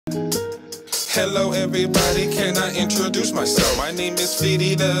Hello everybody, can I introduce myself? My name is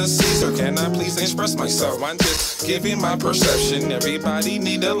Fitty the Caesar, can I please express myself? I'm just giving my perception, everybody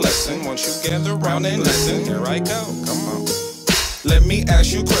need a lesson. Once you gather around and listen, here I go, come on. Let me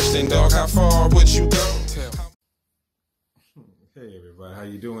ask you a question, dog, how far would you go? Hey everybody, how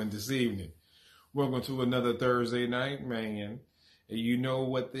you doing this evening? Welcome to another Thursday night, man. And you know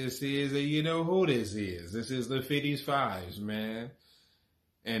what this is, and you know who this is. This is the Fitty's Fives, man.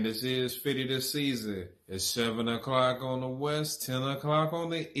 And this is Fitty the Caesar. It's 7 o'clock on the west, 10 o'clock on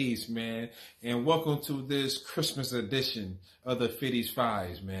the east, man. And welcome to this Christmas edition of the Fitty's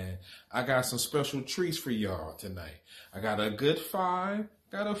Fives, man. I got some special treats for y'all tonight. I got a good five,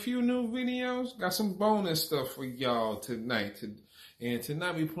 got a few new videos, got some bonus stuff for y'all tonight. And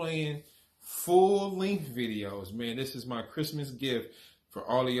tonight we playing full-length videos, man. This is my Christmas gift for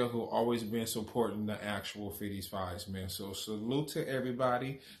all of y'all who always been supporting the actual Fitty's Fives, man. So salute to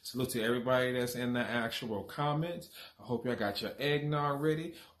everybody. Salute to everybody that's in the actual comments. I hope y'all got your eggnog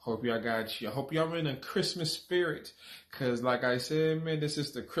ready. Hope y'all in a Christmas spirit. Cause like I said, man, this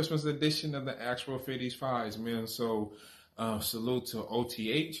is the Christmas edition of the actual Fitty's Fives, man. So salute to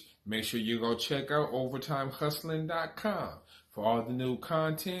OTH. Make sure you go check out overtimehustlin.com. for all the new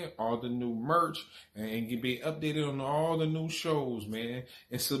content, all the new merch, and you be updated on all the new shows, man.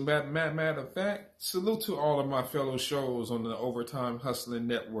 And so, matter of fact, salute to all of my fellow shows on the Overtime Hustling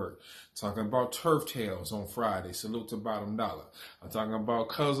Network. Talking about Turf Tales on Friday. Salute to Bottom Dollar. I'm talking about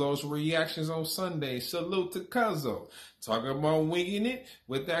Cuzzo's reactions on Sunday. Salute to Cuzzo. Talking about Winging It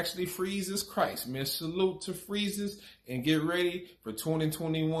with actually Freezes Christ, man. Salute to Freezes, and get ready for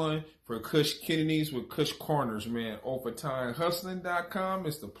 2021 for Kush Kidneys with Kush Corners, man. OvertimeHustling.com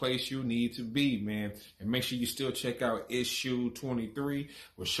is the place you need to be, man. And make sure you still check out issue 23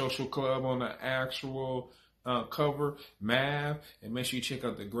 with Social Club on the actual cover, Mav, and make sure you check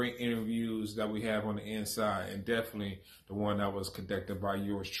out the great interviews that we have on the inside, and definitely the one that was conducted by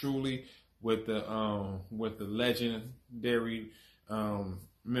yours truly with the legendary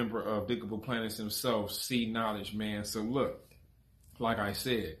member of Diggable Planets himself, C Knowledge, man. So look, like I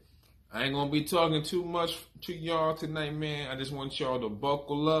said, I ain't gonna be talking too much to y'all tonight, man. I just want y'all to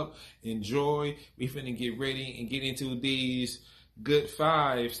buckle up, enjoy. We finna get ready and get into these good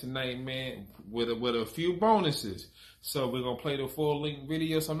fives tonight, man, with a few bonuses. So we're gonna play the full-length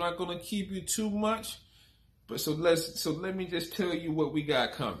video. So I'm not gonna keep you too much, but so let me just tell you what we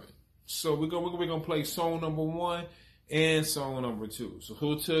got coming. So we're gonna play song number 1 and song number 2. So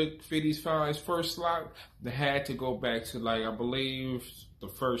who took Fitty's Fives first slot? They had to go back to, like, I believe the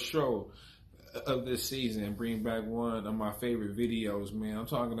first show of this season and bring back one of my favorite videos, man. I'm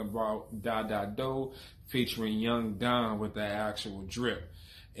talking about Da Da Do featuring Young Don with the actual drip.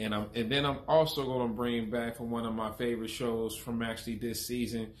 And then I'm also gonna bring back from one of my favorite shows from actually this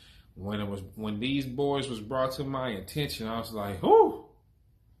season, when these boys was brought to my attention. I was like, whoo!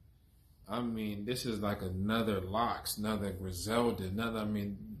 I mean, this is like another Locks, another Griselda, I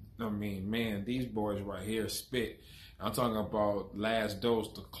mean, man, these boys right here spit. I'm talking about Last Dose,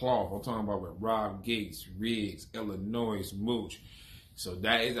 The Cloth. I'm talking about with Rob Gates, Riggs, Illinois, Mooch. So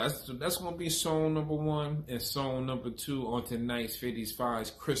that's gonna be song number 1 and song number 2 on tonight's Fitty's Fives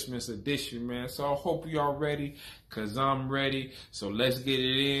Christmas edition, man. So I hope y'all ready, cause I'm ready. So let's get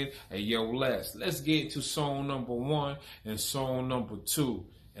it in. Hey yo, let's get into song number 1 and song number 2.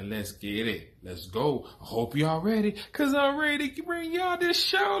 And let's get it. Let's go. I hope y'all ready, cause I'm ready to bring y'all this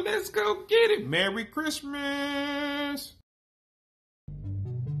show. Let's go get it. Merry Christmas.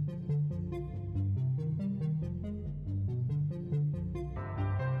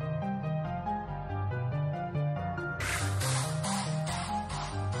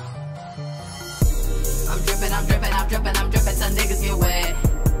 I'm dripping, some niggas get wet.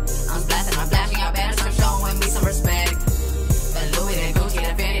 I'm splashing, y'all better start showing me some respect. The Louis, the Gucci,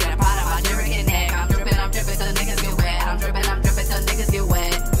 the Fitty, the Prada, my Jerry neck. I'm dripping, some niggas get wet. I'm dripping, some niggas get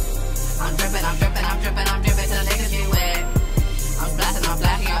wet. I'm dripping, some niggas get wet. I'm splashing,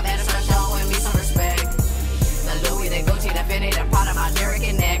 y'all better start showing me some respect. The Louis, the Gucci, the Fitty, the Prada, my Jerry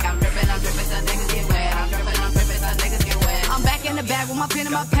neck. I'm dripping, some niggas get wet. I'm dripping, some niggas get wet. I'm back in the bag with my pen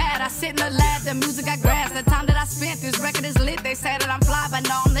and my pad. I sit in the lab, the music I grasp. The time that I spent, this record is lit. They say that I'm fly, but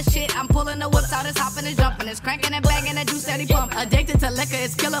no, I'm the shit. I'm pulling the whips out, it's hopping and jumping, it's cranking and banging, the juice steady pump. Addicted to liquor,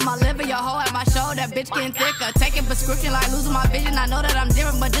 it's killing my liver. Your hoe at my show, that bitch getting thicker. Taking prescription like losing my vision. I know that I'm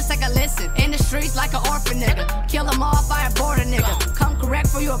different, but just take a listen. In the streets like an orphan nigga. Kill them all, fire board a nigga. Come correct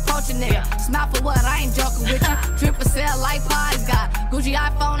for you approach a nigga. Smile for what? I ain't joking with you. Drip for sale like pies got. Gucci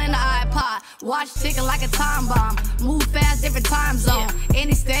iPhone and the iPod. Watch ticking like a time bomb. Move fast, different time zone.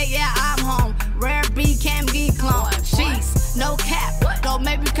 Any state, yeah, I'm home. Rare B, Cam G clone. Sheets, no cap. Don't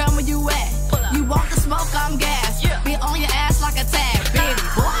make me come where you at. You want the smoke, I'm gas. Be on your ass like a tag, baby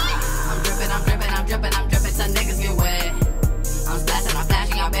boy. I'm dripping, I'm dripping, I'm dripping, I'm dripping till niggas get wet. I'm splashing, I'm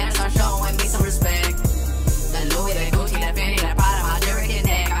flashing, y'all better start showing me some respect. That Louis, that Gucci, that Fitty, that Prada, my Jerry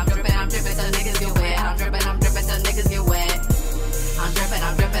neck. I'm dripping till niggas get wet. I'm dripping till niggas get wet. I'm dripping,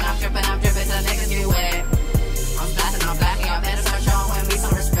 I'm dripping, I'm dripping, I'm dripping till niggas get wet. I'm flashing, y'all better start showing me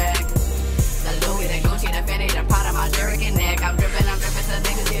some respect. That Louis, that Gucci, that Fitty, that Prada, my Jerry neck. I'm dripping till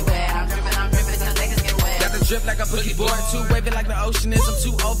niggas get wet. I'm dripping till niggas get wet. Got the drip like a boogie board, too wavy like the ocean is. I'm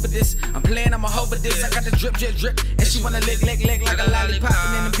too old for this. I'm playing, I'm a hoe for this. I got the drip, drip, drip, and she wanna lick like a lollipop,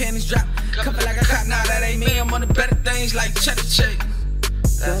 and then the panties drop. Cover like a cop, nah, that ain't me. I'm on the better things like cheddar check.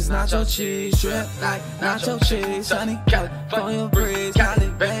 That's nacho cheese, drip like nacho cheese. Honey, California breeze, Cali,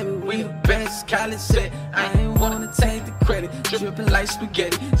 baby, we the best. Cali said, I ain't wanna take the credit. Dripping like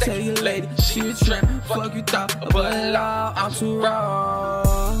spaghetti, tell your lady, she a tramp. Fuck you thought, but law, I'm too raw.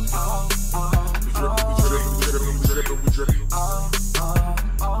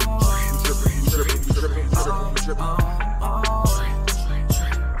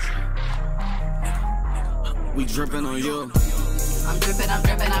 We dripping on you. I'm dripping, I'm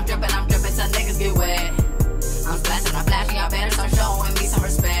dripping, I'm dripping, I'm dripping till niggas get wet. I'm flashing, y'all better start showing me some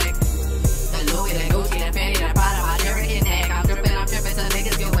respect. That Louis, that Gucci, that Fitty, that Prada, my Jerry neck. I'm dripping till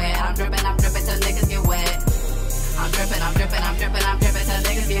niggas get wet. I'm dripping till niggas get wet. I'm dripping, I'm dripping, I'm dripping, I'm dripping till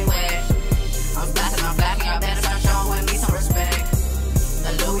niggas get wet. I'm flashing, y'all better start showing me some respect.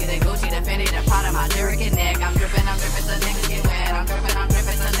 That Louis, that Gucci, that Fitty, that Prada, my Jerry neck. I'm dripping till niggas get wet. I'm dripping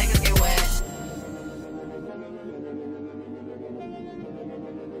till niggas get wet.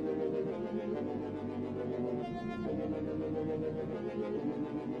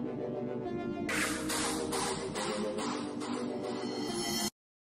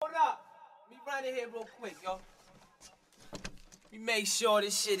 Right in here real quick, yo. We make sure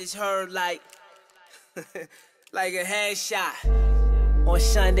this shit is heard like like a headshot on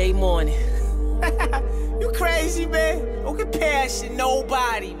Sunday morning. You crazy, man? Don't compare shit,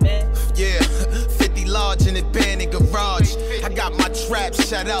 nobody, man. Yeah, 50 large in the band in garage. I got my trap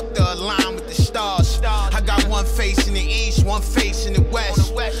set up to align with the stars. I got one face in the east, one face in the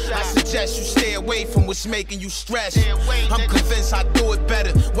west. I suggest you stay away from what's making you stress. I'm convinced I do it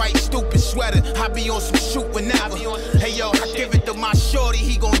better. White stupid sweater, I be on some shoot whenever. Hey yo, I give it to my shorty,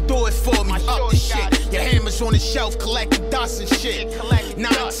 he gon' do it for me. Up the shit, your hammer's on the shelf collecting dust and shit.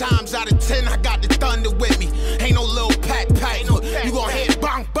 9 times out of 10, I got the thunder with me. Ain't no little pack. You gon' hear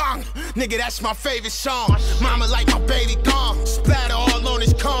bang bang. Nigga, that's my favorite song. Mama like my baby gone. Splatter all on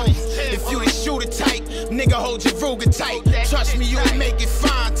his cone. If you the shooter type, nigga, hold your Ruger tight. Trust me, you will make it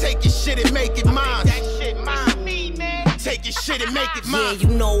fine. Take your shit and make it mine. Take your shit and make it mine. Yeah,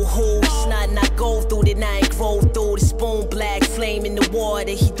 you know who. It's nothing I go through that I ain't grow through. The spoon black flame in the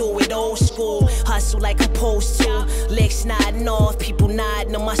water. He do it old school. Hustle like I'm supposed to. Legs nodding off. People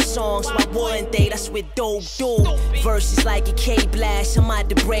nodding on my songs. Why wouldn't they? That's what dope do. Verses like a K-blast. I'm out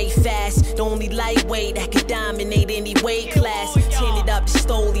to break fast. The only lightweight that can dominate any weight class. Tinted up the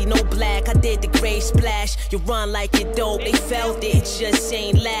stoli, no black. I did the gray splash. You run like you dope. They felt it, it just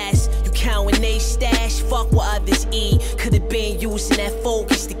ain't last. You counting they stash. Fuck what others eat. Could've been using that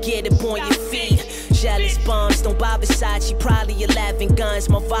focus to get up on your feet. Jealous bums, don't buy Versace, probably 11 guns.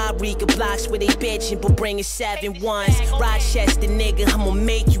 My vibe Rica blocks where they bitchin', but bringing 7 ones. Rochester nigga, I'ma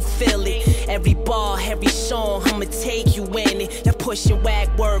make you feel it. Every bar, every song, I'ma take you in it. Y'all pushing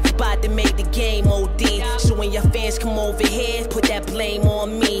whack work, about to make the game OD. So when your fans come over here, put that blame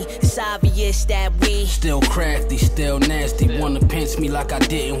on me. It's obvious that we still crafty, still nasty. Wanna pinch me like I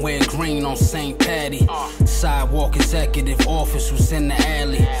didn't wear green on St. Patty. Sidewalk executive office was in the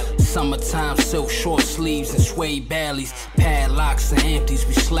alley. Summertime silk short sleeves and suede ballies. Padlocks and empties,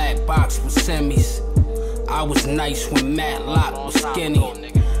 we slack box with semis. I was nice when Matlock was skinny.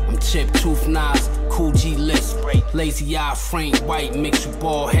 I'm chip tooth knives, cool G lips. Lazy eye frame, white mixed with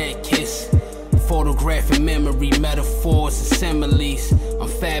bald head kiss. Photographic memory, metaphors and similes. I'm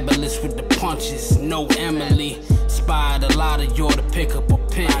fabulous with the punches, no Emily. Inspired a lot of y'all to pick up a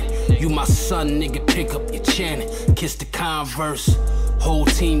pen. You my son, nigga, pick up your chin. Kiss the Converse. Whole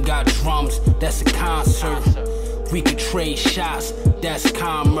team got drums, that's a concert. We could trade shots, that's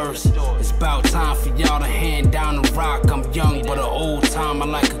commerce. It's about time for y'all to hand down the rock. I'm young, but an old timer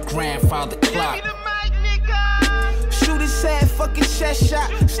like a grandfather clock. Shoot his head, fucking chest shot.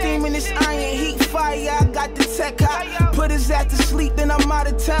 Steaming this iron, heat fire, I got the tech hot. Put his ass to sleep, then I'm out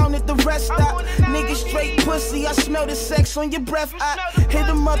of town to let the rest stop. Nigga straight pussy, I smell the sex on your breath. I hit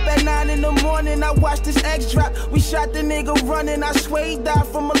him up at 9 in the morning, I watched this X drop. We shot the nigga running, I swear he died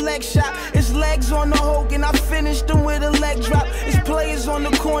from a leg shot. His legs on the Hogan, I finished him with a leg drop. His players on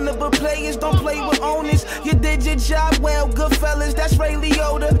the corner, but players don't play with owners. You did your job well, good fellas, that's Ray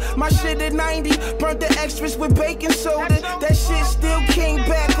Liotta. My shit at 90, burnt the extras with baking soda. That shit still came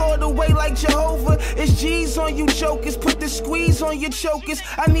back all the way like Jehovah. It's G's on you jokers, put the squeeze on your chokers.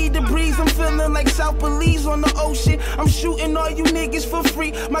 I need the breeze, I'm feeling like South Belize on the ocean. I'm shooting all you niggas for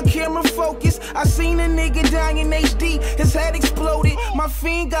free, my camera focus. I seen a nigga dying in HD, his head exploded. My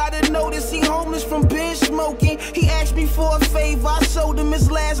fiend got a notice, he homeless from binge smoking. He asked me for a favor, I sold him his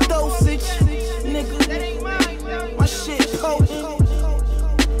last dosage. Nigga, my shit potent.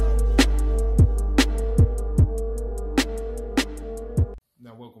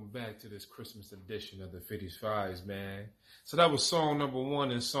 Now, welcome back to this Christmas edition of the Fitty's Fives, man. So that was song number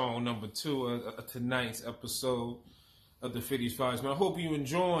 1 and song number 2 of tonight's episode of the Fitty's Fives, man. I hope you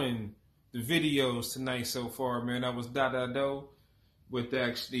enjoying the videos tonight so far, man. That was Da Da Do with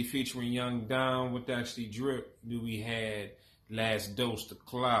actually featuring Young Don with actually Drip. Knew we had Last Dose to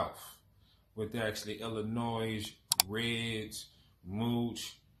Clout with actually Illinois, Reds,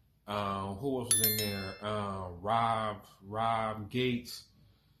 Mooch. Who else was in there? Rob Gates.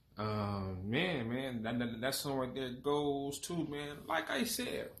 Man, that song right there goes too, man. Like I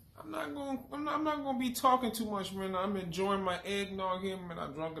said, I'm not gonna be talking too much, man. I'm enjoying my eggnog here, man. I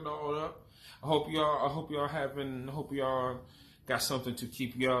drunk it all up. I hope y'all got something to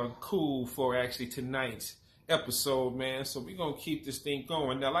keep y'all cool for actually tonight's episode, man. So we gonna keep this thing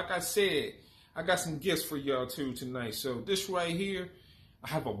going. Now, like I said, I got some gifts for y'all too tonight. So this right here, I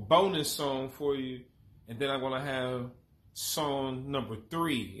have a bonus song for you, and then I'm gonna have song number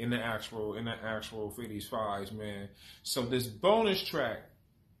 3 in the actual Fitty's Fives, man. So this bonus track,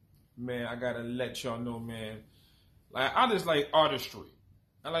 man, I gotta let y'all know, man. Like, I just like artistry.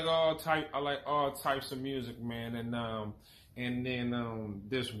 I like all types of music, man. And then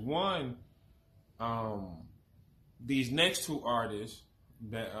this one, these next 2 artists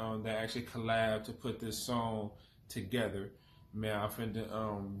that actually collab to put this song together. Man, I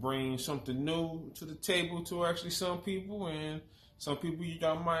finna bring something new to the table to actually some people, and some people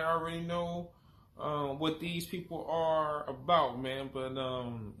y'all might already know what these people are about, man. But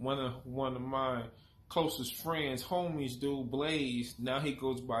one of my closest friends, homies, dude Blaze. Now he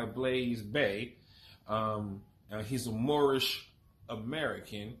goes by Blaze Bay. He's a Moorish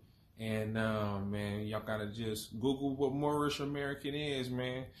American, and man, y'all gotta just Google what Moorish American is,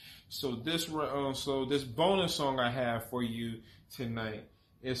 man. So this bonus song I have for you tonight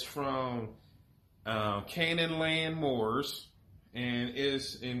is from Canaan Land Moors, and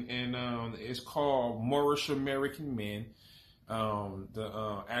it's called Moorish American Men.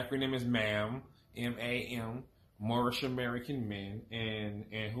 The acronym is MAM, M-A-M, Moorish American Men,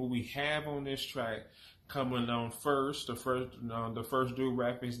 and who we have on this track coming on first, the first dude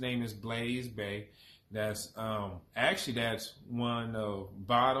rapping, his name is Blaze Bay. That's that's one of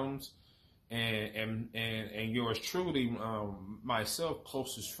Bottom's and yours truly, myself,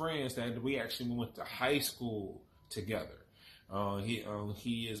 closest friends that we actually went to high school together.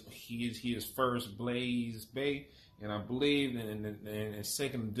 He is first Blaze Bay, and I believe and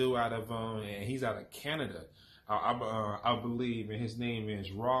second dude out of and he's out of Canada. I believe, and his name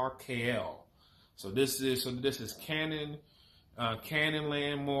is Raw KL. So this is Canaan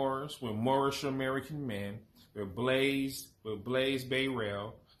Land Moors with Moorish American Men with Blaze Bay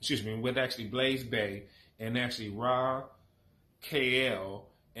Rail. With actually Blaze Bay and actually Raw KL.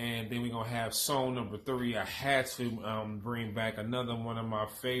 And then we're gonna have song number 3. I had to bring back another one of my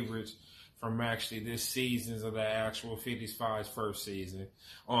favorites from actually this season's of the actual 55's first season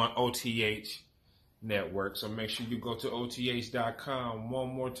on OTH network. So make sure you go to OTH.com one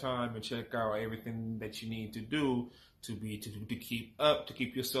more time and check out everything that you need to do to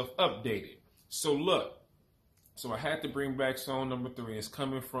keep yourself updated. So look, I had to bring back song number 3. It's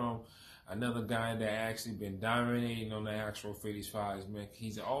coming from another guy that actually been dominating on the actual 55's, man.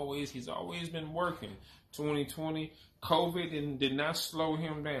 He's always been working. 2020, COVID did not slow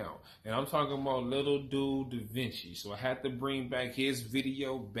him down. And I'm talking about little dude Da Vinci. So I had to bring back his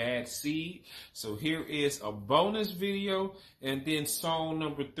video, Bad Seed. So here is a bonus video and then song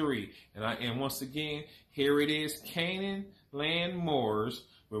number 3. And once again, here it is, Canaan Land Moors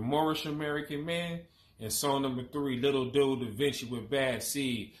with Moorish American Men. And song number 3, Little Dude Da Vinci with Bad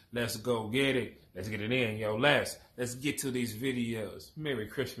Seed. Let's go get it. Let's get it in, yo. Let's get to these videos. Merry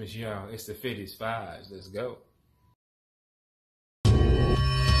Christmas, y'all. It's the Fitty's Fives. Let's go.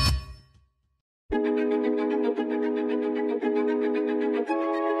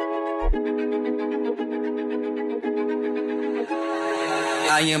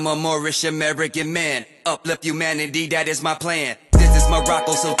 I am a Moorish American man. Uplift humanity, that is my plan. This is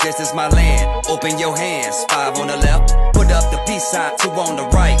Morocco, so this is my land. Open your hands, 5 on the left. Put up the peace sign, 2 on the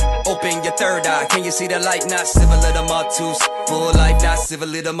right. Open your third eye, can you see the light? Not civil little Maltese. Full life, not civil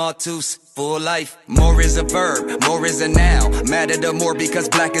little Maltese. Full life. More is a verb, more is a noun. Matter the more because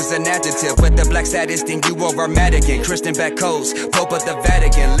black is an adjective. With the black status, then you are Madigan. Christian back coast, Pope of the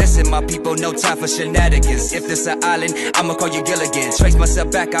Vatican. Listen, my people, no time for shenanigans. If this an island, I'ma call you Gilligan. Trace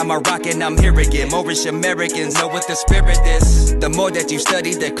myself back, I'm Moroccan, I'm here again. Moorish Americans know what the spirit is. The more that you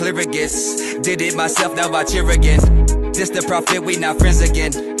study, the clearer it gets. Did it myself, now I cheer again. This the prophet, we not friends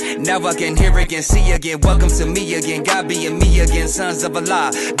again. Now I can hear again, see again. Welcome to me again, God being me again. Sons of Allah,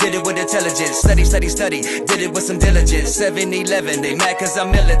 did it with intelligence. Study, study, study, did it with some diligence. 7-11, they mad cause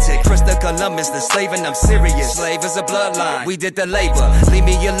I'm militant. Christopher Columbus, the slave and I'm serious. Slave is a bloodline, we did the labor. Leave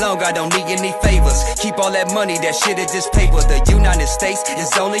me alone, I don't need any favors. Keep all that money, that shit is just paper. The United States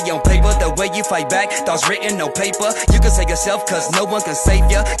is only on paper. The way you fight back, thoughts written on paper. You can say yourself cause no one can save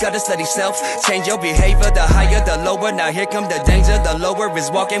ya. Gotta study self, change your behavior. The higher, the lower, now here come the danger. The lower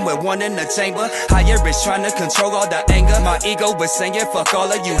is walking with one in the chamber. Higher is trying to control all the anger. My ego was saying fuck all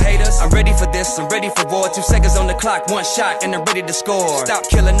of you haters. I'm ready for this, I'm ready for war. 2 seconds on the clock, 1 shot and I'm ready to score. Stop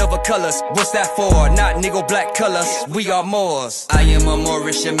killing over colors, what's that for? Not nigga black colors, we are Moors. I am a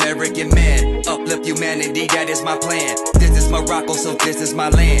Moorish American man. Uplift humanity, that is my plan. This is Morocco, so this is my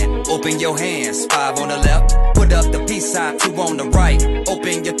land. Open your hands, 5 on the left. Put up the peace sign, 2 on the right.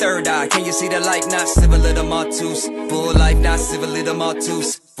 Open your third eye, can you see the light? Not civil little Maltese. Full life, not civil little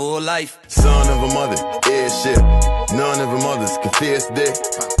Maltese. Full life. Son of a mother, airship. None of them others can fierce dick.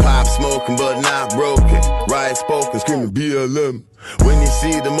 Pop smoking but not broken. Riot spoken, screaming BLM. When you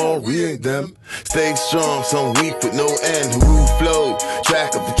see them all, we ain't them. Stay strong, some weak with no end. Who flow?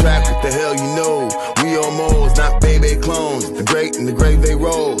 Track up the track, what the hell you know? We all moles, not baby clones. The great and the grave they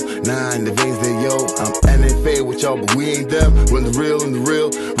roll. Nah, in the veins they yo. I'm NFA with y'all, but we ain't them. When the real and the real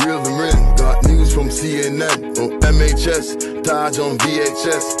the real. Got news from CNN on MHS. Taj on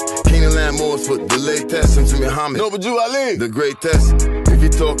VHS. Keenan Landmores for the latest. I'm to Muhammad. No, but you Ali, the greatest. If you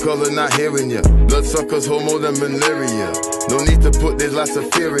talk color, not hearing ya. Bloodsuckers hold more than malaria. No need to put this lots of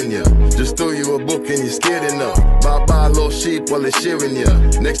fear in ya. Just throw you a book and you're scared enough. Bye-bye, little sheep while they're shearing ya.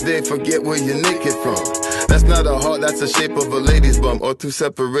 Next day, forget where you're naked from. That's not a heart, that's the shape of a lady's bum. Or 2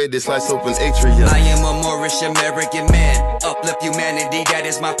 separated, slice open atria. I am a Moorish American man. Uplift humanity, that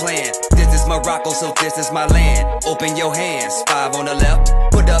is my plan. This is Morocco, so this is my land. Open your hands, 5 on the left.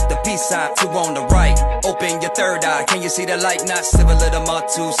 Put up the peace sign, 2 on the right. Open your third eye, can you see the light? Not civil little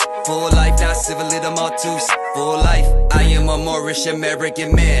Maltese. Full life, not civil little Maltese. Full life. I am a Moorish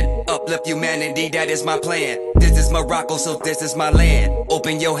American man. Uplift humanity, that is my plan. This is Morocco, so this is my land.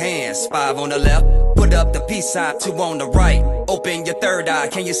 Open your hands, 5 on the left. Put up the peace sign, 2 on the right. Open your third eye,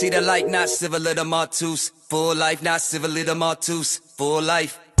 can you see the light? Not civil little Maltese. Full life, not civil little Maltese. Full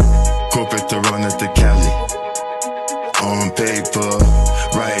life. Corporate to run at the Cali. On paper,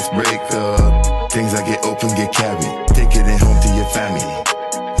 riots break up. Things I get open get carried. Take it in home to your family.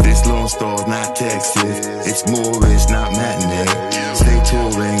 This Lone Star, not Texas. It's Moorish, not matinee. Stay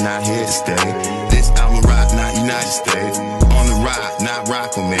touring, not here to stay. This album rock, not United States. On the rock, not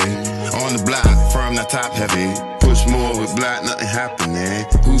rock with me. On the block, firm, not top heavy. Push more with black, nothing happening.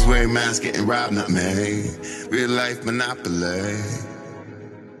 Who's wearing masks, getting robbed, not me. Real life monopoly.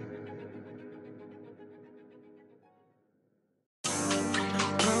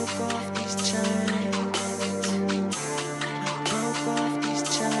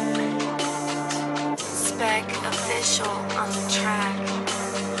 Official on the track.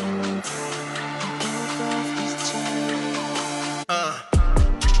 I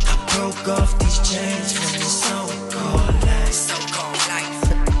broke off these chains from the so-called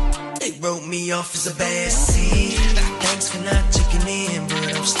life. They wrote me off as a bad seed. Thanks for not checking in,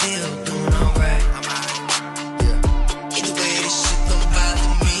 but I'm still doing alright. Either way, this shit don't bother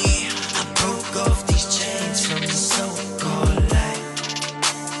me. I broke off these chains from the so-called life.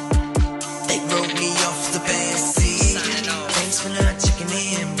 They wrote me off as a bad seed. Thanks for not checking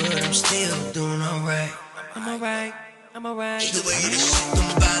in, but I'm still doing alright. I'm alright. Either way, this shit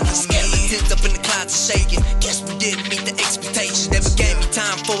don't bother me. Skeletons up in the closet shaking. Guess we didn't meet the expectations. Never gave me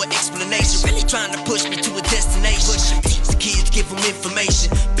time for an explanation. Really trying to push me to a destination. Teach the kids, give them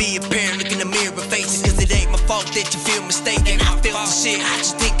information. Be a parent, look in the mirror and face it. Cause it ain't my fault that you feel mistaken. I feel the shit, I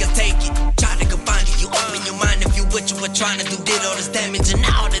just think I take it. Try to confine it, you open your mind if you what you were trying to do. Did all this damage and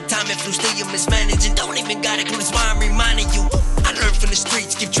now all the time it flew still you mismanaging. Don't even got a clue, that's why I'm reminding you. I learned from the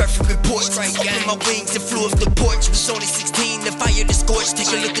streets, give traffic reports. Open my wings and flew off the porch. Was only 16, the fire to scorch.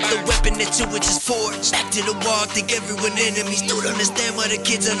 Take a look at the weapon that you were just forged. Back to the wall, think everyone enemies. Don't understand why the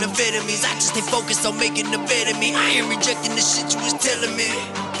kids on amphetamines. I just stay focused on making the better me. I ain't rejecting the shit you was telling me.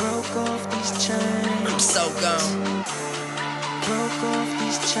 Broke off these chains. I'm so gone. Broke off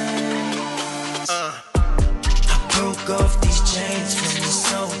these chains. I broke off these chains from the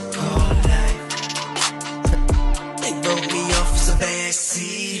so-called life. They broke me off as a bad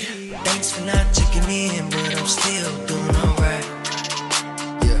seed. Thanks for not checking in, but I'm still doing alright.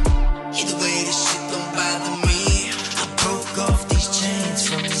 Either way, this shit don't bother me. I broke off these chains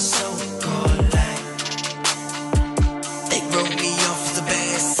from the so-called life. They broke me off as a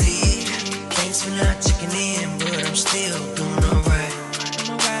bad seed. Thanks for not checking in, but I'm still doing alright.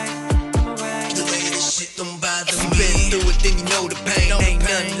 I'm alright. Either way, this shit don't bother me. If you been through it, then you know the pain. Ain't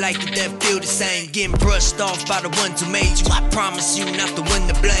nothing like it that feel the same. Getting brushed off by the ones who made you. I promise you, not the one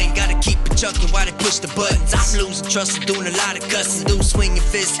to blame. Gotta keep it chucking while they push the buttons. I'm losing trust and doing a lot of cussing. Do swinging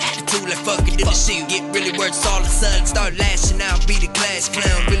fists, attitude like fuck it. Then the shit get really worse all of a sudden. Start lashing out, be the class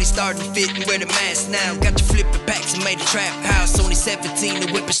clown. Really starting to fit and wear the mask now. Got you flipping packs and made a trap house. Only 17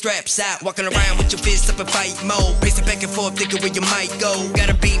 and whipping straps out. Walking around with your fists up in fight mode. Pacing back and forth, thinking where you might go. Got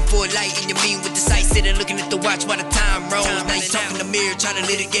a beam for a light and you mean with the sight. Sitting looking at the watch while the time rolls. Now you talking to mirror, trying to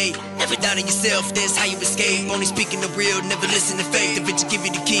litigate. Never doubting yourself, that's how you escape. Only speaking the real, never listen to fake. The bitch will give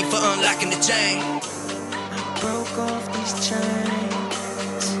you the key for unlocking the chain. I broke off these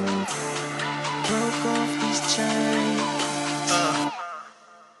chains. Broke off these chains.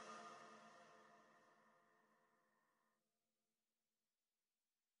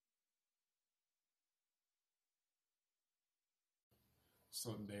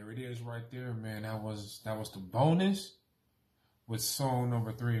 So there it is right there, man. That was the bonus with song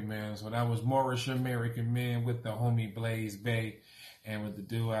number 3, man. So that was Moorish American Man with the homie Blaze Bay and with the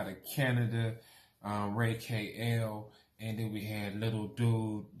dude out of Canada, Ray KL. And then we had Little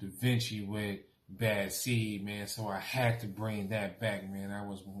Dude Da Vinci with Bad Seed, man. So I had to bring that back, man. That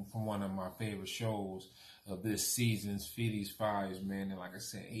was from one of my favorite shows of this season's Fitty's Fives, man. And like I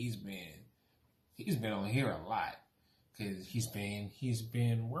said, he's been on here a lot. Cause he's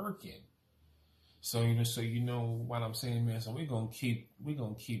been working, so you know what I'm saying, man. So we're gonna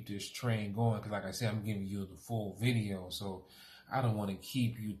keep this train going. Cause like I said, I'm giving you the full video, so I don't want to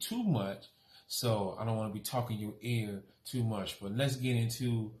keep you too much. So I don't want to be talking your ear too much. But let's get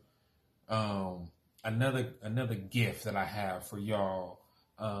into another gift that I have for y'all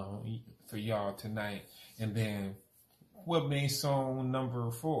tonight, and then what made song number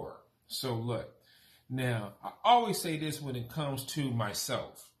 4. So look. Now, I always say this when it comes to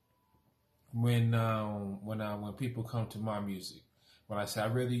myself. When people come to my music, when I say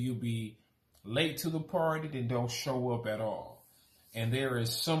I'd rather you be late to the party than don't show up at all. And there is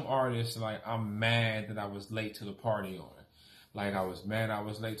some artists like I'm mad that I was late to the party on. Like I was mad I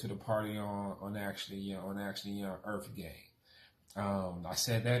was late to the party on Earth Gang. I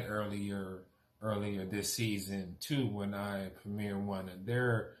said that earlier this season too when I premiered one of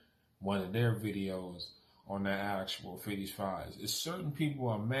their videos on the actual Fitty's Fives. It's certain people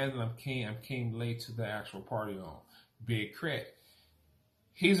I'm mad that I came late to the actual party on. Big Crit.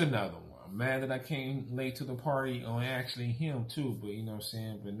 He's another one. I'm mad that I came late to the party on actually him too, but you know what I'm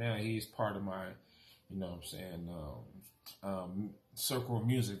saying? But now he's part of my, you know what I'm saying, circle of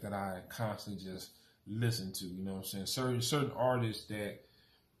music that I constantly just listen to, you know what I'm saying? Certain artists that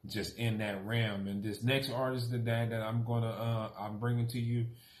just in that realm. And this next artist that I'm bringing to you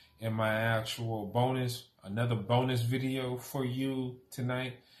in my actual bonus, another bonus video for you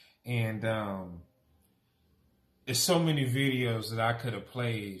tonight. And there's so many videos that I could have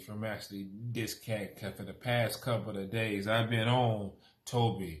played from actually this cat, because for the past couple of days I've been on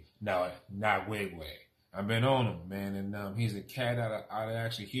Toby, no, not Wigway. I've been on him, man, and he's a cat out of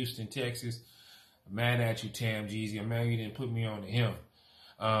actually Houston, Texas. I'm mad at you, Tam Jeezy. I'm mad you didn't put me on to him,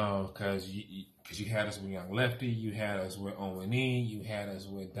 because you had us with Young Lefty, you had us with Owen E, you had us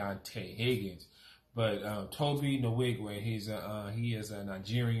with Dante Higgins. But Toby Nwigwe, he is a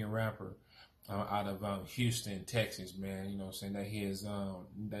Nigerian rapper out of Houston, Texas, man. You know what I'm saying?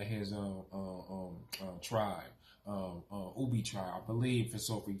 That his tribe, Ubi tribe, I believe.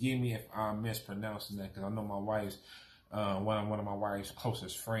 So forgive me if I'm mispronouncing that, because I know my wife's one of my wife's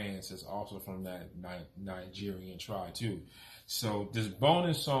closest friends is also from that Nigerian tribe too. So this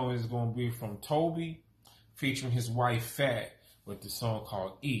bonus song is going to be from Toby, featuring his wife Fat, with the song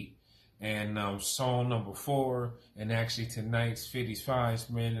called Eat. And song number 4, and actually tonight's Fitty's Fives,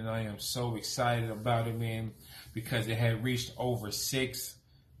 man, and I am so excited about it, man, because it had reached over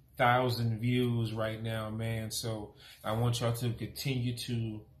 6,000 views right now, man. So I want y'all to continue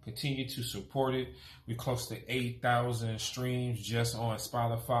to Continue to support it. We're close to 8,000 streams just on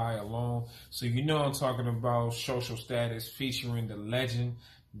Spotify alone. So you know I'm talking about Social Status featuring the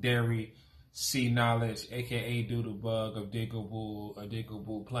legendary C Knowledge, aka Doodlebug of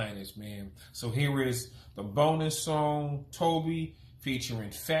Diggable Planets, man. So here is the bonus song, Toby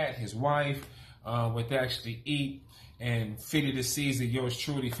featuring Fat, his wife, with Actually Eat, and Fitty the Caesar, yours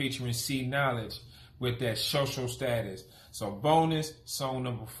truly, featuring C Knowledge with that Social Status. So bonus, song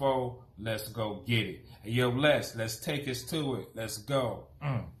number 4, let's go get it. Hey, yo, let's take us to it. Let's go.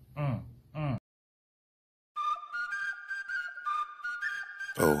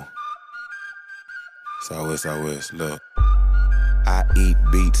 Oh, so it's, look. I eat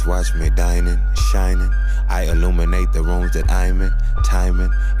beats, watch me dining, shining. I illuminate the rooms that I'm in, timing.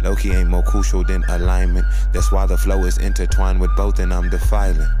 Low-key ain't more crucial than alignment. That's why the flow is intertwined with both and I'm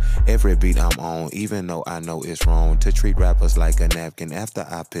defiling every beat I'm on, even though I know it's wrong to treat rappers like a napkin after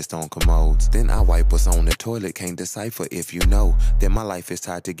I pissed on commodes. Then I wipe us on the toilet, can't decipher if you know that my life is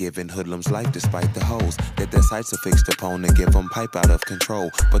tied to giving hoodlums life despite the hoes that their sights are fixed upon and give them pipe out of control.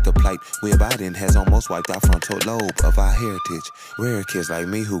 But the plight we abide in has almost wiped our frontal lobe of our heritage. Rare kids like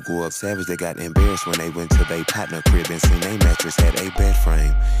me who grew up savage, they got embarrassed when they went to their partner crib and seen they mattress had a bed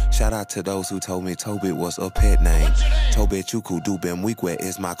frame. Shout out to those who told me Toby was a pet name. Toby Chuku Dubem Weekwe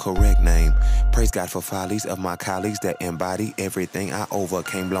is my correct name. Praise God for follies of my colleagues that embody everything I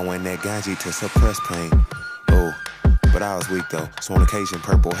overcame, blowing that ganji to suppress pain. Oh, but I was weak though, so on occasion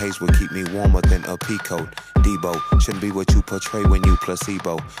purple haze would keep me warmer than a peacoat. Debo shouldn't be what you portray when you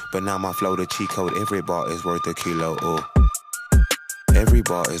placebo, but now my flow the cheat code. Every bar is worth a kilo, ooh. Every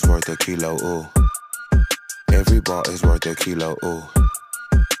bar is worth a kilo, ooh. Every bar is worth a kilo, ooh.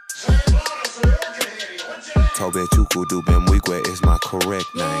 Tobe Chuku Dubem Weekwe is my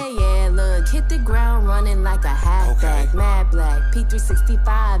correct name. Yeah, look, hit the ground running like a halfback. Mad black,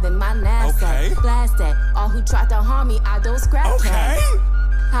 P365 in my knapsack. Blast that, all who tried to harm me, I don't scrap that.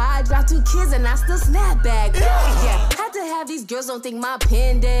 I dropped 2 kids and I still snap back. Yeah, had to have these girls don't think my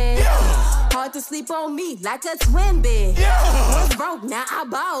pen dead. Hard to sleep on me like a twin bed. Was broke, now I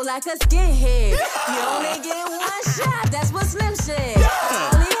ball like a skinhead. You only get 1 shot, that's what Slim said.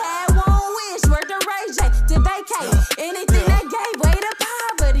 Only had 1 wish, worth the Ray J to vacate. Anything that gave way to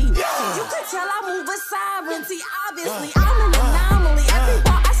poverty. You could tell I move with sovereignty. Obviously, I'm an anomaly. Every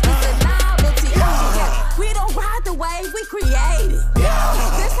bar I speak a novelty. Yeah, we don't ride the wave, we create it.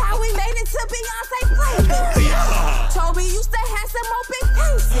 This how we made it to Beyonce playlist. Toby used to have some more big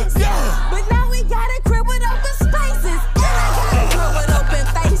faces, but now we got a crib with open spaces. And I got a crib with open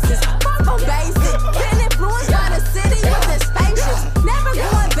faces. Fuck on basic, been influenced by the city with the spaceships. Never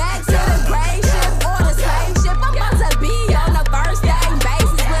going back to the gray ship or the spaceship. I'm about to be on the first name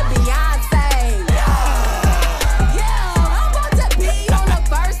basis with Beyonce. Yeah, I'm about to be on the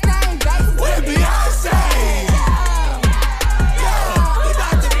first name basis with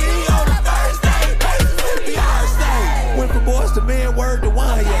Beyonce. Went from boys to men, word to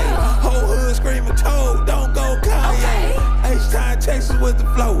Wanye. Whole hood screaming, Toad, don't go Kanye. H-Time Texas with the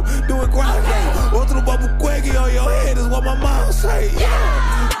flow, doing grind game. Go to the bubble quaggy on your head is what my mom say.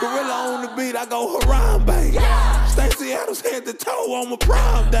 Gorilla on the beat, I go Harambe. Stacey Adams head to toe on my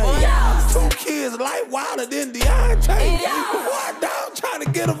prom day. 2 kids, life wilder than Deontay. Before I down, trying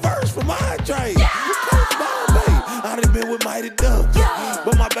to get a verse from Andre. I done been with Mighty Ducks,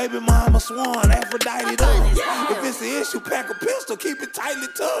 but my baby mama swan Aphrodite does. If it's an issue, pack a pistol, keep it tightly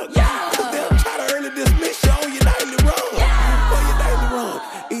tucked. Cause they'll try to early dismiss you on your nightly run. For your daily run,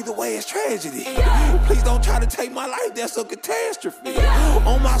 either way it's tragedy. Please don't try to take my life, that's a catastrophe.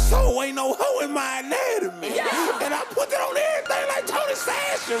 On my soul, ain't no hoe in my anatomy. And I put that on everything like Tony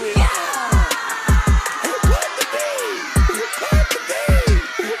Sashery.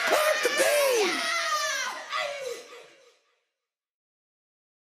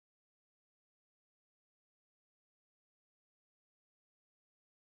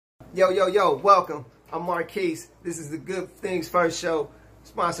 Yo, welcome. I'm Marquise. This is the Good Things First show,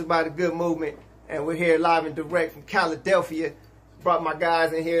 sponsored by the Good Movement, and we're here live and direct from Philadelphia. Brought my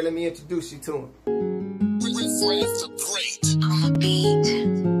guys in here. Let me introduce you to them.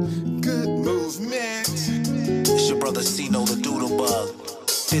 Good Movement. It's your brother Cino, the Doodlebug.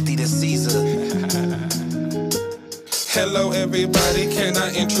 Fitty the Caesar. Hello everybody, can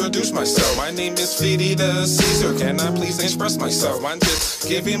I introduce myself? My name is Fitty the Caesar, can I please express myself? I'm just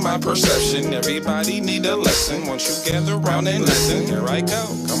giving my perception, everybody need a lesson. Won't you gather round and listen? Here I go,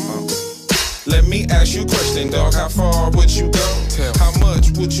 come on. Let me ask you a question, dog, how far would you go? How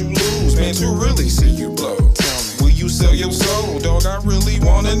much would you lose, man, to really see you blow? Will you sell your soul, dog, I really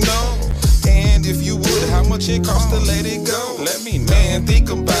wanna know. And if you would, how much it costs to let it go? Let me know. Man, think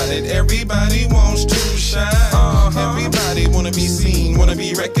about it. Everybody wants to shine. Everybody wanna be seen, wanna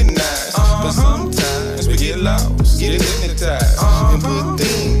be recognized. But sometimes we get lost, get hypnotized, and put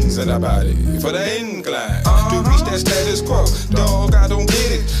things in our body for the incline. To reach that status quo, dog, I don't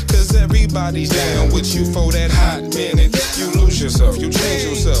get it. Cause everybody's down with you for that hot minute. You lose yourself, you change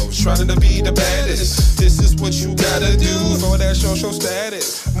yourself, trying to be the baddest. This is what you gotta do for that social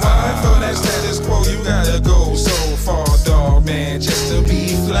status. Why for that status quo you gotta go so far, dog, man, just to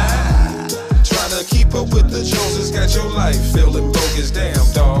be fly? Try to keep up with the Joneses, got your life feeling bogus. Damn,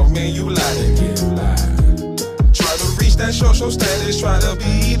 dog, man, you lie to get lied. Try to reach that social status, try to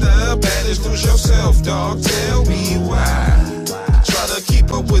be the baddest. Lose yourself, dog, tell me why. Try to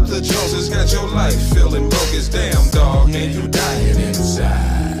keep up with the Joneses, got your life feeling bogus. Damn, dog, man, you dying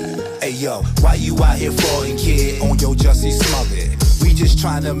inside. Hey yo, why you out here frauding, kid? On your Jussie Smollett. We just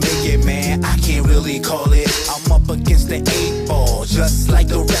tryna make it, man, I can't really call it. I'm up against the 8 ball, just like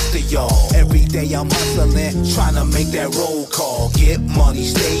the rest of y'all. Every day I'm hustling, tryna make that roll call. Get money,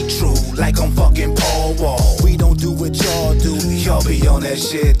 stay true, like I'm fucking Paul Wall. We don't do what y'all do, y'all be on that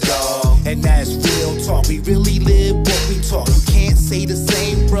shit, dawg. And that's real talk, we really live what we talk. You can't say the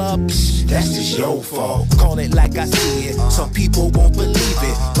same, bruh, that's just your fault. Call it like I see it, some people won't believe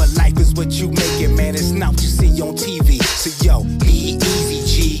it. But life is what you make it, man, it's not what you see on TV. So yo, be easy,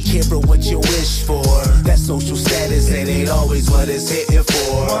 G, careful what you wish for. That social status, it ain't always what it's hitting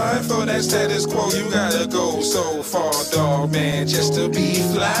for. Why for that status quo you gotta go so far, dog, man, just to be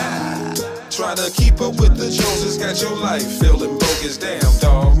fly? Try to keep up with the Joneses, got your life feeling bogus. Damn,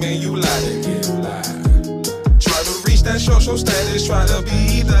 dog, man, you lie to get lied. Try to reach that social status, try to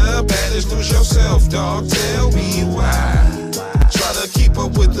be the baddest. Lose yourself, dog, tell me why. Try to keep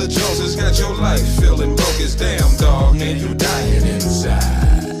up with the Joneses, got your life feeling bogus. Damn, dog, man, you dying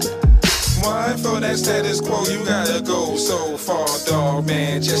inside. Why for that status quo you gotta go so far, dog,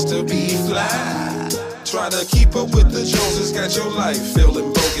 man, just to be fly? Try to keep up with the Joneses, got your life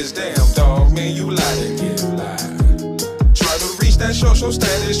feeling bogus. Damn, dog, man, you lie to get lied. Try to reach that social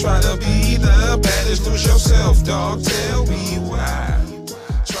status, try to be the baddest. Lose yourself, dog, tell me why.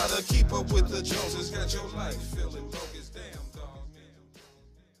 Try to keep up with the Joneses, got your life feeling bogus. Damn, dog, man.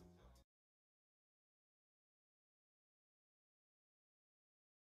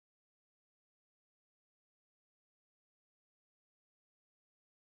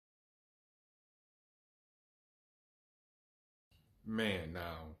 Man,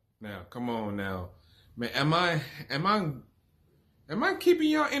 now, come on now, man. Am I keeping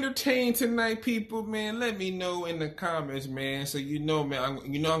y'all entertained tonight, people? Man, let me know in the comments, man. So you know, man, I'm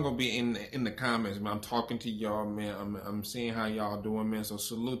gonna be in the comments, man. I'm talking to y'all, man. I'm seeing how y'all doing, man. So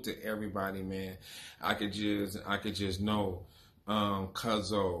salute to everybody, man. I could just know,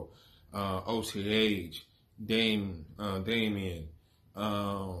 Cuzzo, OTH, Damien,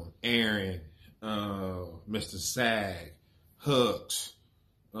 Aaron, Mr. Sag, Hooks,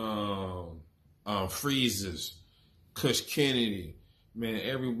 Freezes, Kush Kennedy,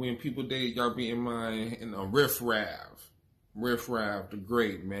 man. When people y'all be in a Riff Raff, the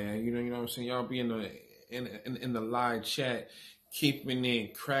great, man. You know what I'm saying. Y'all be in the live chat, keeping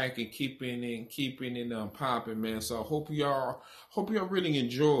it cracking, keeping it popping, man. So I hope y'all really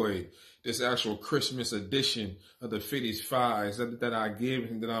enjoyed this actual Christmas edition of the Fitty's Fives that I give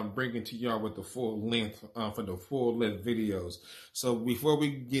and that I'm bringing to y'all with the full length for the full length videos. So before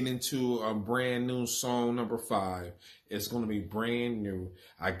we get into a brand new song number 5, it's gonna be brand new.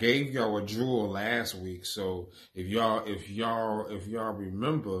 I gave y'all a jewel last week, so if y'all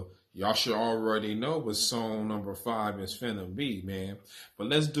remember, y'all should already know what song number 5 is finna be, man. But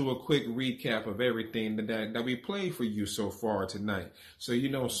let's do a quick recap of everything that we played for you so far tonight. So you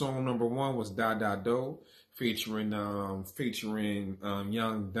know, song number 1 was Da Da Do, featuring Young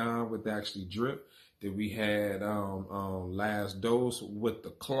Don with Actually Drip. Then we had Last Dose with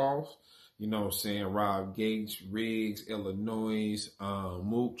The Cloth. You know what I'm saying? Rob Gates, Riggs, Illinois,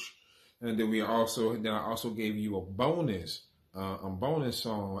 Mooch. And then I also gave you a bonus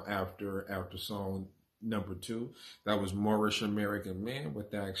song after song number 2. That was Moorish American Man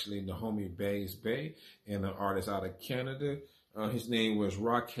with actually the homie Bays Bay and an artist out of Canada. His name was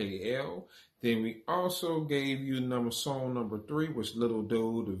Raquel. Then we also gave you song number 3, was Little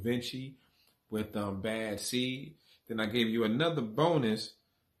Dude Da Vinci with Bad Seed. Then I gave you another bonus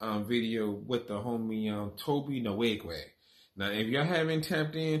video with the homie Toby Nwigwe. Now, if y'all haven't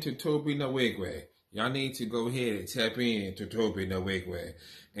tapped into Toby Nwigwe, y'all need to go ahead and tap into Toby Nwigwe.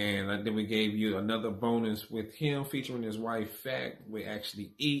 And then we gave you another bonus with him featuring his wife Fact with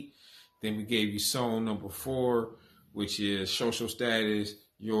Actually Eat. Then we gave you song number 4, which is Social Status,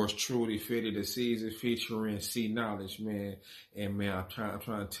 Yours truly, Fitty the Season, featuring C Knowledge, man. And man, I'm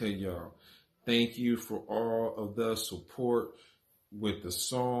trying to tell y'all, thank you for all of the support with the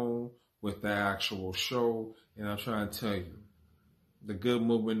song, with the actual show. And I'm trying to tell you, the good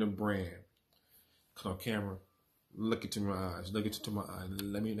movement, the brand. Come on, camera, look into my eyes. Look into my eyes.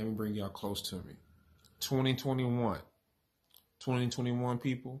 Let me bring y'all close to me. 2021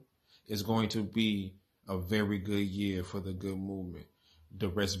 people, is going to be a very good year for the good movement. The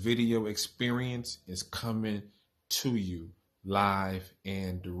Rest Video experience is coming to you live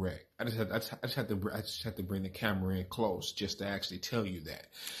and direct. I just had to bring the camera in close just to actually tell you that.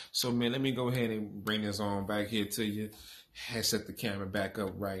 So man, let me go ahead and bring this on back here to you. Set the camera back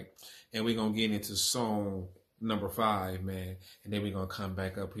up right, and we're gonna get into song number 5, man. And then we're gonna come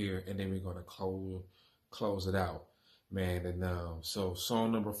back up here, and then we're gonna close it out, man. And so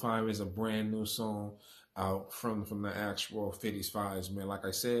song number 5 is a brand new song out from the actual Fitty's Fives, man. Like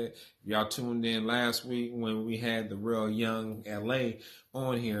I said, y'all tuned in last week when we had the real young LA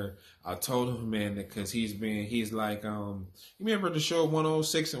on here. I told him, man, that because he's like, you remember the show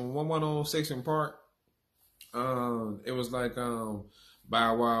 106 and 106 in Park? It was like Bow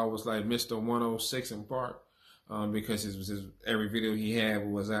Wow was like Mr. 106 in Park, because his every video he had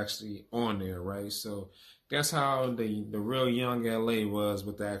was actually on there, right? So that's how the real young LA was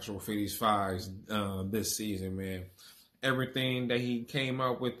with the actual Fitty's Fives this season, man. Everything that he came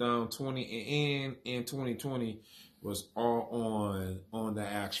out with 2020 was all on the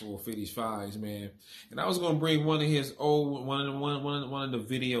actual Fitty's Fives, man. And I was gonna bring one of his old one of the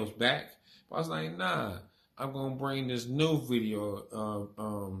videos back, but I was like, nah, I'm gonna bring this new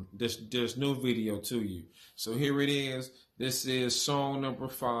video, this new video to you. So here it is. This is song number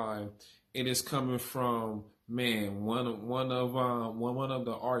 5. It is coming from, man, one of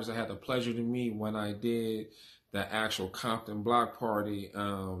the artists I had the pleasure to meet when I did the actual Compton Block Party.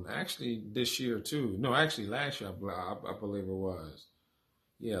 Actually this year too. No, actually last year I believe it was.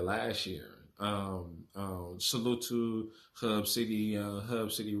 Yeah, last year. Salute to Hub City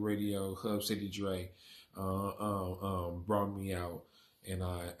Radio, Hub City Dre. Brought me out, and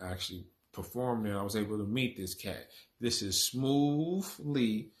I actually performed there. I was able to meet this cat. This is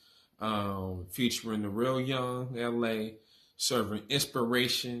Smoothly, featuring the real young LA, serving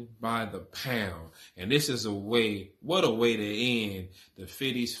inspiration by the pound. And this is what a way to end the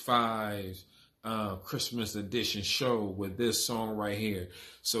Fitty's Fives Christmas edition show with this song right here.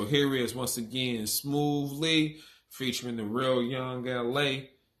 So here is once again Smoothly, featuring the real young LA,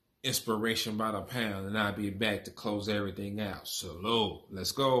 inspiration by the pound, and I'll be back to close everything out. So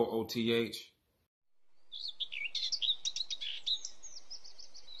let's go, OTH.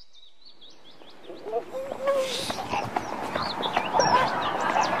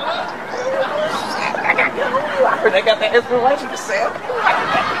 They got that inspiration to sell.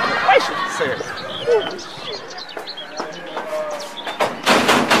 Inspiration to sell.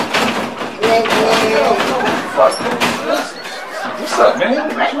 What's up, man? We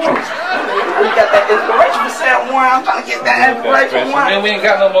got that inspiration to sell one. I'm trying to get that inspiration one. Man, we ain't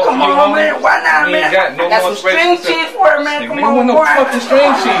got no more. Come on, man. Why not, man? We ain't got no more string cheese for it, man. Come on, man. No fucking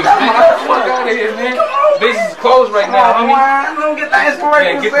string cheese. Man, get the fuck out of here, man. Business is closed right now, homie. I'm gonna get that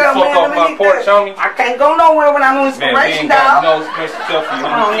inspiration to sell, man. Get the fuck off my porch, homie. I can't go nowhere without no inspiration, dog. No special stuff for you.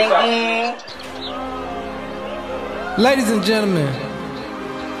 Come on, nigga. Ladies and gentlemen,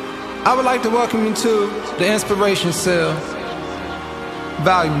 I would like to welcome you to the Inspiration Cell,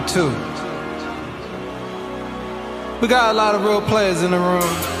 Volume 2. We got a lot of real players in the room.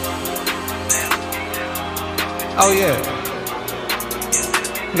 Oh yeah.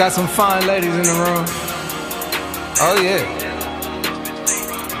 We got some fine ladies in the room. Oh yeah.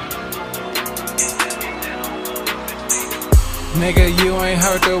 Nigga, you ain't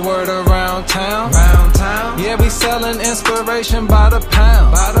heard the word around town. Yeah, we sellin' inspiration by the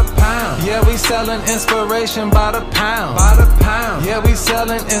pound. Yeah, we sellin' inspiration by the pound. Yeah, we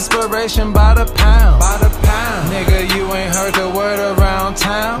sellin' inspiration by the pound. Nigga, you ain't heard the word around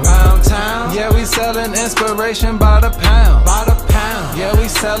town. Yeah, we sellin' inspiration by the pound. Yeah, we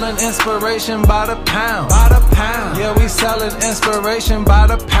sellin' inspiration by the pound. Yeah, we sellin' inspiration by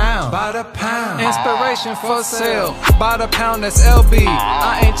the pound. Inspiration for sale by the pound, that's LB.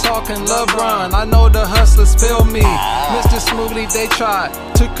 I ain't talking LeBron, I know the hustlers spill me. Mr. Smoothly, they tried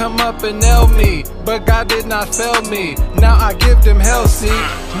to come up and nail me, but God did not fail me. Now I give them hell, see,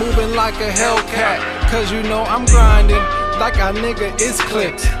 moving like a Hellcat, cause you know I'm grinding like a nigga is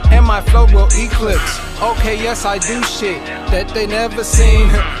clipped, and my flow will eclipse. Okay, yes, I do shit that they never seen.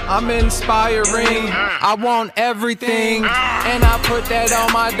 I'm inspiring, I want everything, and I put that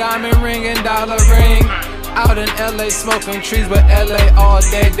on my diamond ring and dollar ring. Out in LA smoking trees with LA all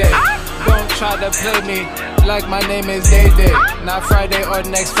day. Don't try to play me like my name is Day Day. Not Friday or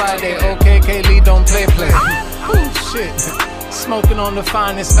next Friday. Okay, Kaylee, don't play. Oh shit. Smoking on the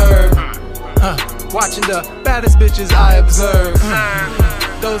finest herb. Watching the baddest bitches I observe.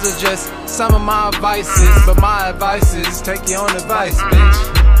 Those are just some of my vices, but my advice is take your own advice, bitch.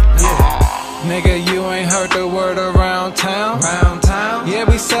 Yeah. Nigga, you ain't heard the word around town. Yeah,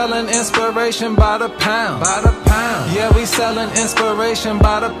 we sellin' inspiration by the pound. Yeah, we sellin' inspiration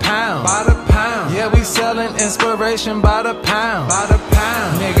by the pound. Yeah, we sellin' inspiration by the pound.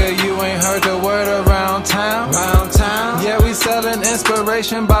 Nigga, you ain't heard the word around town. Yeah, we sellin'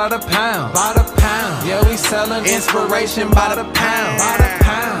 inspiration by the pound. Yeah, we sellin' inspiration by the pound.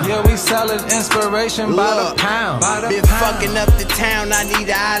 Yeah, we sellin' inspiration by the pound. Been fucking up the town, I need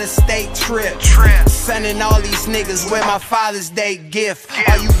an out-of-state trip. Sending all these niggas with my Father's Day gift.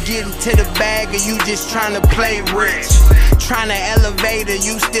 Are you getting to the bag or you just trying to play rich? Trying to elevate or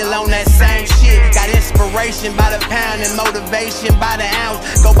you still on that same shit? Got inspiration by the pound and motivation by the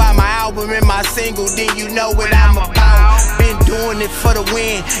ounce. Go buy my album and my single, then you know what I'm about. Been doing it for the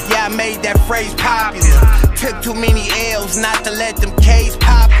win, yeah, I made that phrase popular. Took too many L's not to let them K's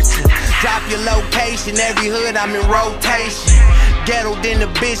pop. Drop your location, every hood I'm in rotation. Ghettoed in the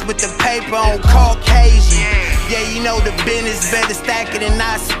bitch with the paper on Caucasian. Yeah, you know the business, better stack it and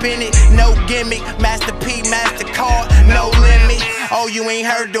not spin it. No gimmick, Master P, MasterCard, no limit. Oh, you ain't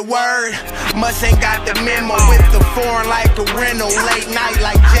heard the word? Must ain't got the memo. With the foreign like a rental, late night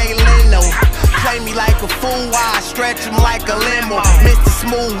like Jay Leno. Play me like a fool, I stretch him like a limo. Mr.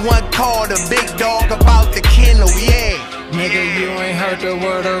 Smooth, one call, the big dog about the kennel, yeah. Nigga, you ain't heard the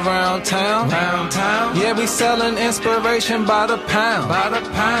word around town. Yeah, we sellin' inspiration by the pound.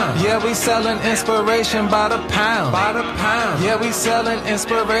 Yeah, we sellin' inspiration by the pound. Yeah, we sellin'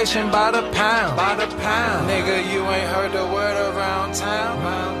 inspiration by the pound. Nigga, you ain't heard the word around town.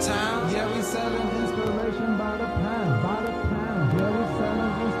 Yeah, we sellin' inspiration by the pound. Yeah, we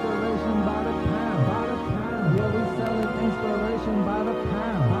sellin' inspiration by the pound. Yeah, we sellin' inspiration by the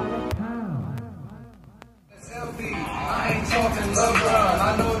pound. I ain't talking LeBron,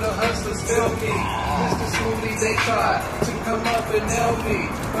 I know the hustlers feel me. Mr. Smoothie, they tried to come up and help me,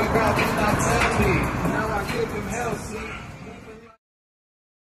 but God did not tell me. Now I give him hell, see.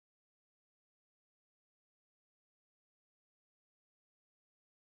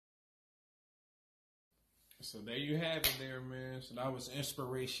 So there you have it there, man. So that was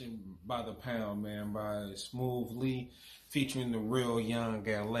Inspiration by the Pound, man, by Smooth Lee, featuring the real Young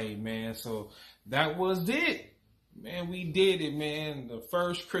LA, man. So that was it. Man, we did it, man. The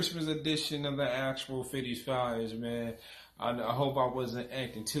first Christmas edition of the actual Fitty's Files, man. I hope I wasn't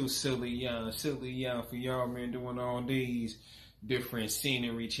acting too silly young for y'all, man, doing all these different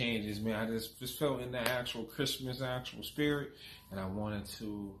scenery changes, man. I just felt in the actual Christmas, actual spirit, and I wanted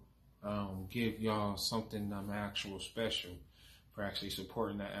to give y'all something actual special for actually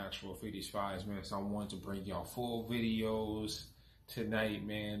supporting the actual Fitty's Files, man. So I wanted to bring y'all full videos tonight,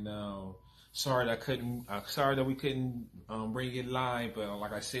 man. Sorry that we couldn't bring it live, but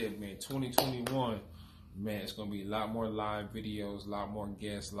like I said, man, 2021, man, it's gonna be a lot more live videos, a lot more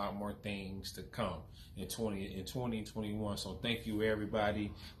guests, a lot more things to come in 2021. So thank you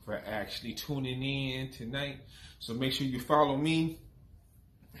everybody for actually tuning in tonight. So make sure you follow me,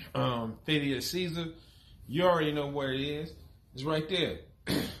 Fitty the Caesar. You already know where it is. It's right there.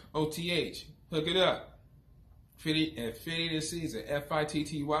 OTH. Hook it up. Fitty the Caesar,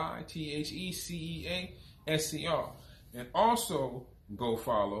 FITTYTHECEASCR. And also go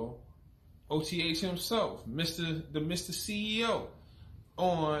follow OTH himself, Mr. CEO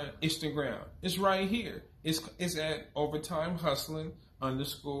on Instagram. It's right here. It's at Overtime Hustlin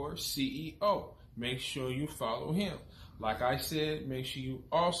 _CEO. Make sure you follow him. Like I said, make sure you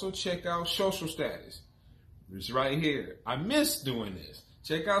also check out Social Status. It's right here. I miss doing this.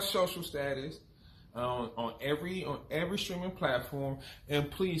 Check out Social Status. On every streaming platform,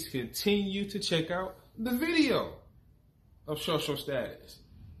 and please continue to check out the video of Social Status,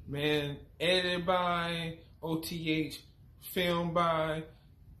 man. Edited by OTH, filmed by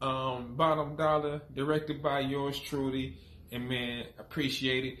Bottom Dollar, directed by yours truly, and man,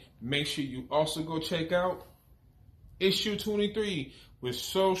 appreciate it. Make sure you also go check out issue 23 with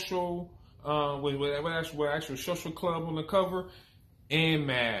social with actual Social Club on the cover and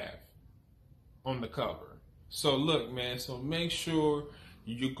Mav on the cover. So look, man, so make sure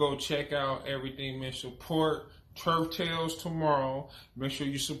you go check out everything, man. Support Turf Tales tomorrow. Make sure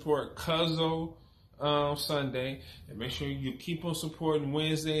you support Cuzzo Sunday, and make sure you keep on supporting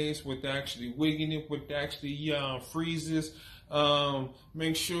Wednesdays with actually wigging it with actually freezes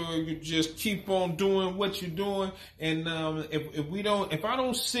Make sure you just keep on doing what you're doing. And if I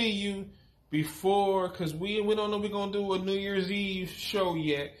don't see you before, because we don't know if we're gonna do a New Year's Eve show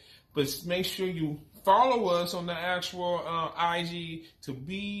yet, but make sure you follow us on the actual IG to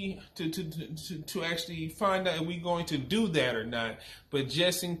actually find out if we're going to do that or not. But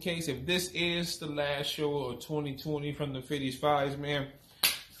just in case, if this is the last show of 2020 from the Fitty's Fives, man,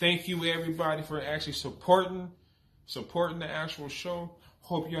 thank you everybody for actually supporting the actual show.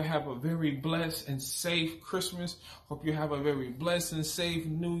 Hope you have a very blessed and safe Christmas. Hope you have a very blessed and safe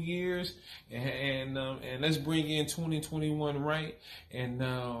New Year's. And let's bring in 2021 right. And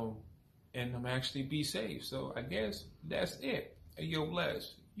actually be safe. So I guess that's it. Hey, yo,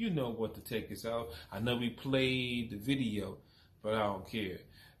 bless. You know what to take us out. I know we played the video, but I don't care.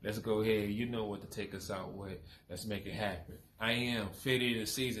 Let's go ahead. You know what to take us out with. Let's make it happen. I am Fitty the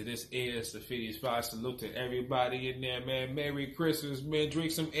Caesar. This is the Fitty's Five. Salute to everybody in there, man. Merry Christmas, man. Drink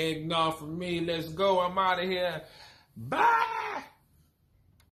some eggnog for me. Let's go. I'm out of here. Bye.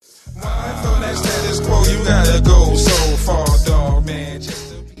 Why for that status quo? You gotta go so far, dog, man.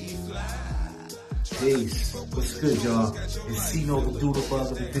 Just to be fly. Peace. What's good, y'all? It's Cino the Doodle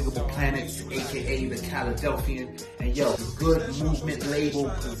Bug of the Diggable Planets, aka the Caladelphian. And yo, the Good Movement label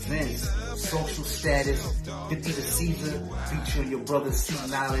presents Social Status, Fitty the Caesar, featuring your brother C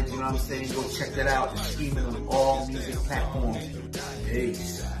Knowledge. You know what I'm saying? Go check that out. It's streaming on all music platforms.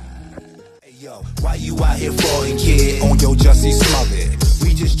 Peace. Hey yo, why you out here frauding, kid? On your Jussie Smothered.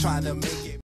 We just trying to make it.